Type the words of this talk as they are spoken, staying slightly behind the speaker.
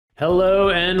Hello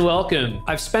and welcome.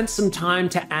 I've spent some time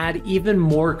to add even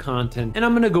more content and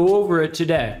I'm gonna go over it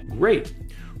today. Great.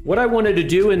 What I wanted to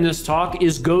do in this talk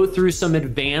is go through some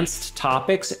advanced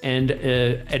topics and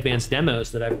advanced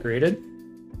demos that I've created.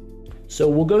 So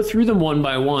we'll go through them one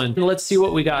by one and let's see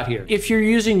what we got here. If you're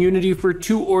using Unity for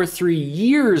 2 or 3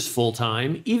 years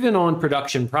full-time, even on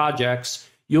production projects,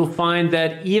 you'll find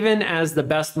that even as the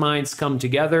best minds come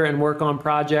together and work on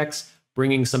projects,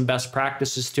 bringing some best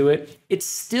practices to it, it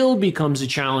still becomes a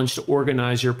challenge to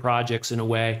organize your projects in a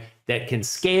way that can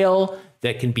scale,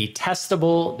 that can be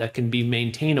testable, that can be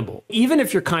maintainable. Even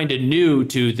if you're kind of new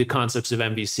to the concepts of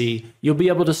MVC, you'll be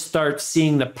able to start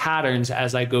seeing the patterns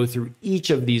as I go through each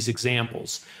of these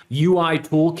examples. UI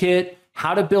toolkit,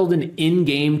 how to build an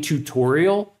in-game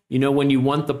tutorial, when you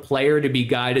want the player to be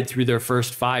guided through their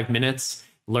first 5 minutes,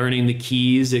 learning the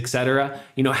keys, etc.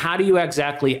 How do you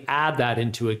exactly add that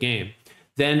into a game?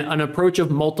 Then an approach of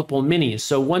multiple minis.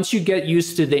 So once you get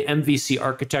used to the MVC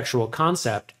architectural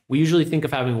concept, we usually think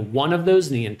of having one of those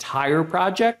in the entire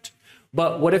project.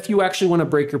 But what if you actually want to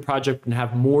break your project and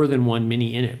have more than one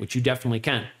mini in it, which you definitely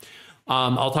can.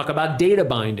 I'll talk about data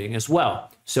binding as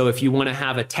well. So if you want to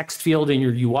have a text field in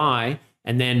your UI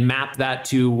and then map that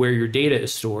to where your data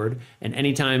is stored, and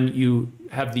anytime you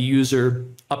have the user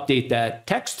update that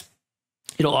text,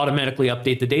 it'll automatically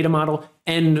update the data model,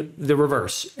 and the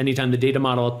reverse. Anytime the data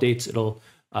model updates, it'll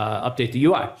update the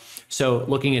UI. So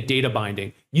looking at data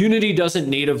binding. Unity doesn't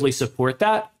natively support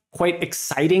that. Quite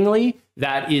excitingly,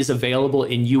 that is available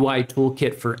in UI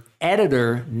Toolkit for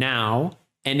Editor now,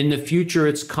 and in the future,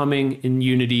 it's coming in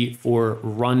Unity for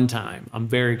runtime. I'm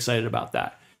very excited about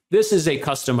that. This is a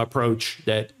custom approach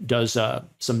that does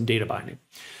some data binding.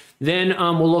 Then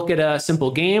we'll look at a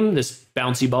simple game, this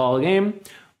bouncy ball game.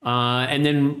 And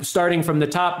then starting from the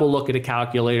top, we'll look at a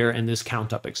calculator, and this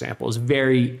count up example is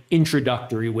very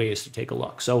introductory ways to take a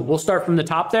look. So we'll start from the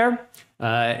top there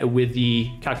with the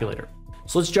calculator.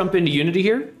 So let's jump into Unity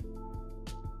here.